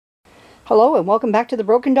Hello and welcome back to The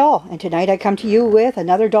Broken Doll. And tonight I come to you with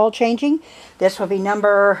another doll changing. This will be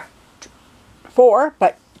number 4,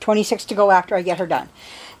 but 26 to go after I get her done.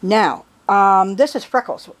 Now, this is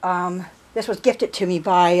Freckles. This was gifted to me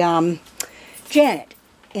by Janet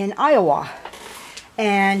in Iowa.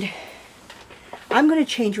 And I'm going to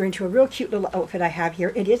change her into a real cute little outfit I have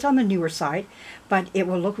here. It is on the newer side, but it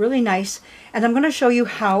will look really nice. And I'm going to show you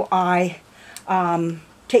how I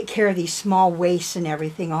take care of these small waists and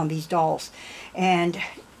everything on these dolls. And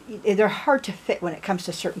they're hard to fit when it comes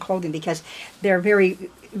to certain clothing because they're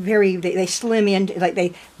they slim in, like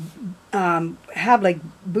they have like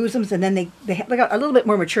bosoms, and then they have like a little bit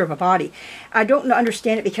more mature of a body. I don't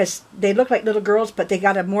understand it because they look like little girls, but they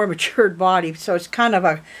got a more matured body, so it's kind of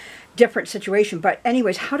a different situation. But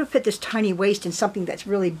anyways, how to fit this tiny waist in something that's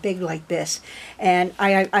really big like this. And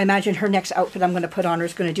I imagine her next outfit I'm going to put on her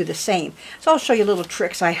is going to do the same. So I'll show you little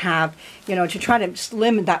tricks I have, you know, to try to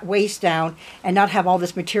slim that waist down and not have all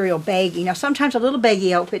this material baggy. Now sometimes a little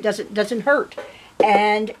baggy outfit doesn't hurt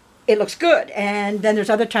and it looks good, and then there's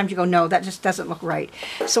other times you go, no, that just doesn't look right.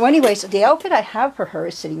 So anyways, the outfit I have for her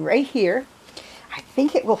is sitting right here. I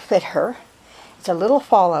think it will fit her. It's a little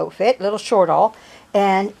fall outfit, little short all.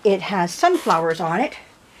 And it has sunflowers on it.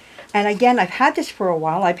 And again, I've had this for a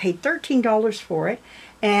while. I paid $13 for it.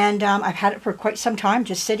 And I've had it for quite some time,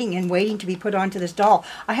 just sitting and waiting to be put onto this doll.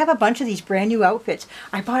 I have a bunch of these brand new outfits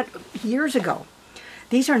I bought years ago.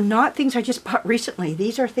 These are not things I just bought recently.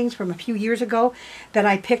 These are things from a few years ago that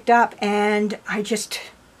I picked up. And I just,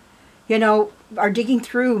 you know, are digging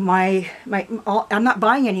through I'm not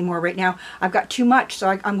buying anymore right now. I've got too much.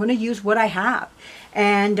 So I'm going to use what I have.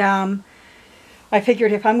 And I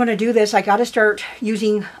figured if I'm going to do this, I got to start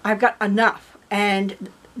using, I've got enough. And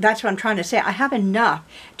that's what I'm trying to say. I have enough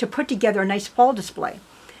to put together a nice fall display.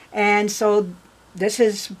 And so this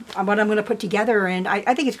is what I'm going to put together. And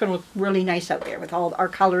I think it's going to look really nice out there with all our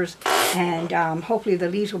colors. And hopefully the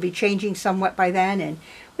leaves will be changing somewhat by then. And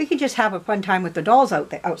we can just have a fun time with the dolls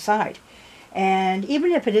outside. And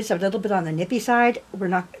even if it is a little bit on the nippy side,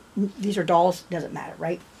 these are dolls, doesn't matter,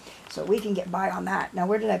 right? So we can get by on that. Now,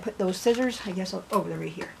 where did I put those scissors? I guess, they're right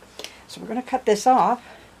here. So we're going to cut this off.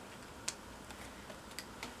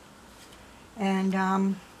 And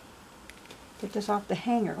get this off the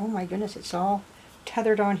hanger. Oh my goodness, it's all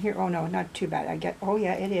tethered on here. Oh no, not too bad. Oh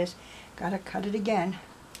yeah, it is. Got to cut it again.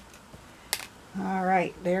 All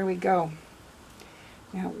right, there we go.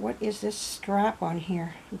 Now, what is this strap on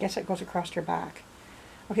here? I guess it goes across her back.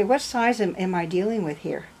 Okay, what size am I dealing with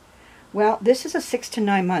here? Well, this is a 6 to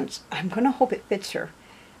 9 months. I'm going to hope it fits her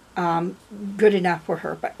good enough for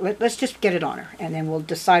her. But let's just get it on her, and then we'll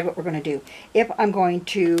decide what we're going to do. If I'm going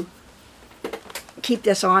to keep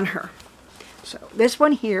this on her. So this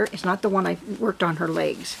one here is not the one I worked on her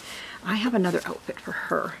legs. I have another outfit for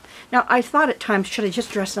her. Now, I thought at times, should I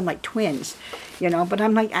just dress them like twins? You know, but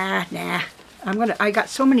I'm like, nah. I got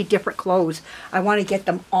so many different clothes. I want to get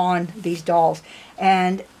them on these dolls.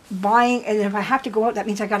 And if I have to go out, that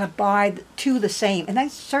means I got to buy two the same, and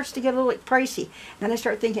that starts to get a little pricey. And then I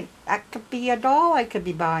start thinking that could be a doll I could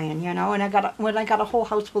be buying, you know. And I got a whole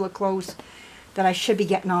house full of clothes that I should be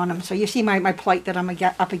getting on them. So you see my plight that I'm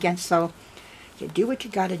up against. So you do what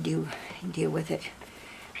you got to do and deal with it.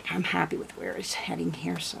 And I'm happy with where it's heading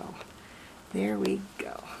here. So there we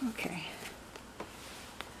go. Okay.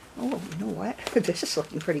 Oh, you know what? This is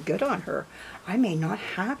looking pretty good on her. I may not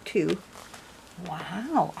have to.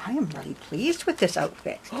 Wow, I am really pleased with this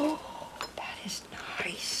outfit. Oh, that is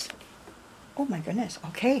nice. Oh my goodness.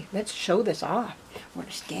 Okay, let's show this off. We're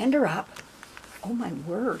going to stand her up. Oh my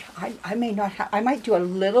word. I might do a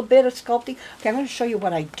little bit of sculpting. Okay, I'm going to show you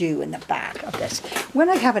what I do in the back of this. When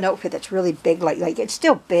I have an outfit that's really big, like it's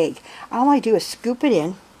still big, all I do is scoop it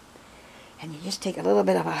in, and you just take a little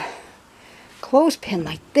bit of a clothespin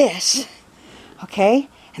like this, okay?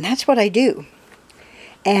 And that's what I do.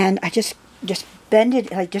 And I just bend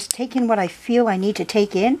it, I just take in what I feel I need to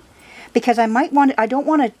take in, because I don't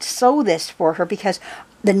want to sew this for her, because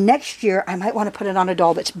the next year I might want to put it on a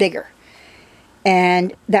doll that's bigger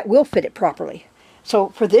and that will fit it properly. So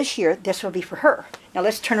for this year, this will be for her. Now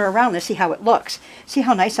let's turn her around. Let's see how it looks. See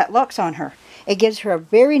how nice that looks on her. It gives her a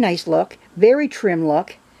very nice look, very trim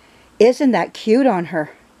look. Isn't that cute on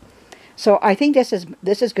her? So I think this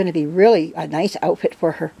is going to be really a nice outfit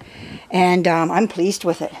for her, and I'm pleased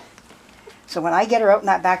with it. So when I get her out in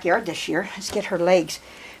that backyard this year, let's get her legs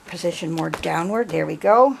positioned more downward. There we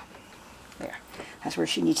go. There. That's where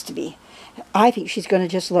she needs to be. I think she's going to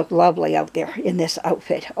just look lovely out there in this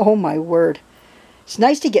outfit. Oh my word. It's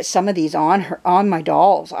nice to get some of these on my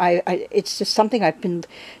dolls. It's just something I've been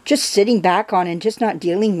just sitting back on and just not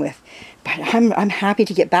dealing with. But I'm happy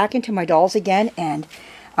to get back into my dolls again. And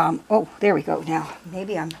oh, there we go. Now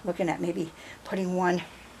maybe I'm looking at maybe putting one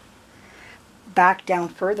back down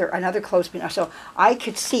further, another clothespin. So I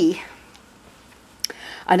could see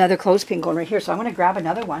another clothespin going right here. So I'm going to grab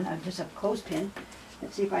another one, just a clothespin.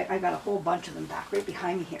 Let's see if I got a whole bunch of them back right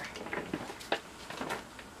behind me here.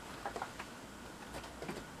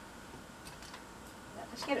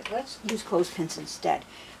 Let's use clothespins instead.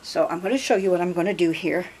 So I'm going to show you what I'm going to do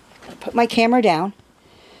here. I'm going to put my camera down.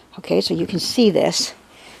 Okay, so you can see this.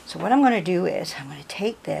 So what I'm going to do is I'm going to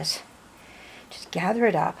take this, just gather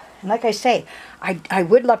it up. And like I say, I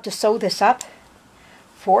would love to sew this up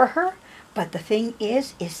for her. But the thing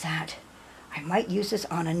is that I might use this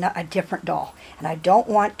on a different doll. And I don't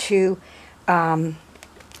want to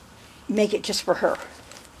make it just for her.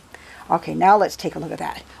 Okay, now let's take a look at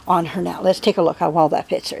that on her now. Let's take a look how well that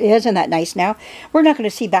fits her. Isn't that nice now? We're not going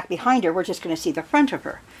to see back behind her. We're just going to see the front of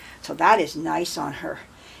her. So that is nice on her.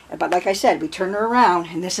 But like I said, we turn her around,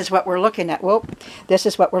 and this is what we're looking at. Whoa, this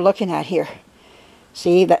is what we're looking at here.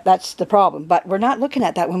 See, that's the problem. But we're not looking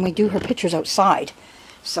at that when we do her pictures outside.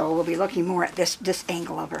 So we'll be looking more at this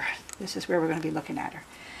angle of her. This is where we're going to be looking at her.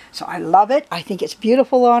 So I love it. I think it's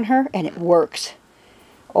beautiful on her, and it works.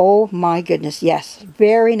 Oh my goodness, yes.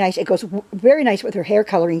 Very nice. It goes very nice with her hair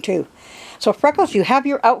coloring too. So Freckles, you have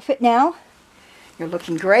your outfit now. You're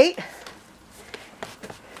looking great.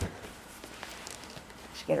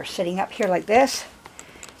 Let's get her sitting up here like this.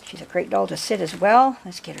 She's a great doll to sit as well.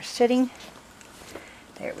 Let's get her sitting.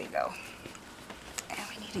 There we go. And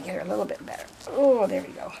we need to get her a little bit better. Oh, there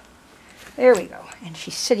we go. There we go. And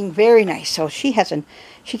she's sitting very nice. So she can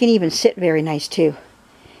even sit very nice too.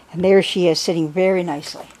 And there she is, sitting very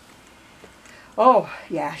nicely. Oh,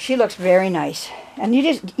 yeah, she looks very nice. And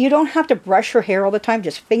you don't have to brush her hair all the time,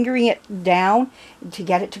 just fingering it down to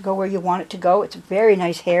get it to go where you want it to go. It's very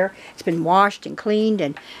nice hair. It's been washed and cleaned,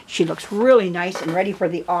 and she looks really nice and ready for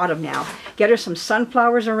the autumn now. Get her some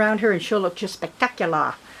sunflowers around her, and she'll look just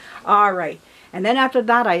spectacular. All right. And then after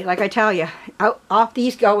that, like I tell you, off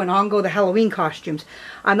these go, and on go the Halloween costumes.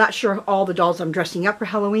 I'm not sure all the dolls I'm dressing up for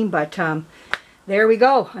Halloween, but there we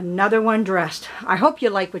go, another one dressed. I hope you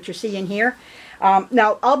like what you're seeing here.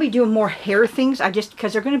 Now, I'll be doing more hair things,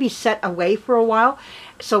 because they're going to be set away for a while.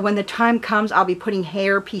 So when the time comes, I'll be putting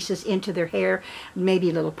hair pieces into their hair,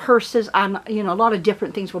 maybe little purses. You know, a lot of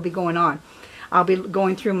different things will be going on. I'll be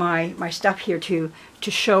going through my stuff here to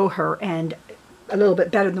show her, and a little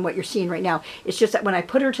bit better than what you're seeing right now. It's just that when I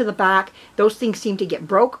put her to the back, those things seem to get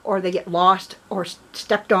broke, or they get lost or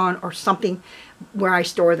stepped on or something where I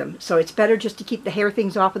store them. So it's better just to keep the hair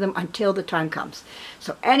things off of them until the time comes.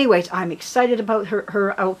 So anyways, I'm excited about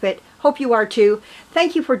her outfit. Hope you are too.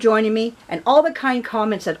 Thank you for joining me, and all the kind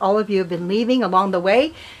comments that all of you have been leaving along the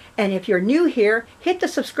way. And if you're new here, hit the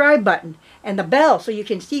subscribe button and the bell so you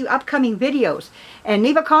can see upcoming videos. And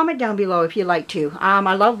leave a comment down below if you like to.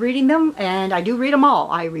 I love reading them, and I do read them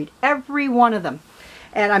all. I read every one of them.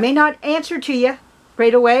 And I may not answer to you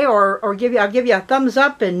right away, or I'll give you a thumbs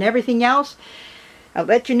up and everything else. I'll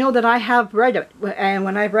let you know that I have read it. And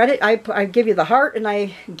when I've read it, I give you the heart, and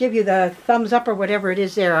I give you the thumbs up or whatever it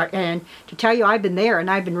is there. And to tell you I've been there,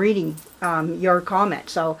 and I've been reading your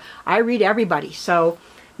comments. So I read everybody. So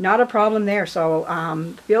not a problem there. So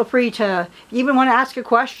feel free to, if you even want to ask a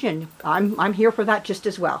question, I'm here for that just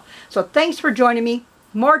as well. So thanks for joining me.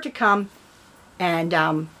 More to come.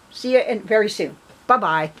 And see you very soon.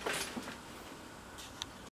 Bye-bye.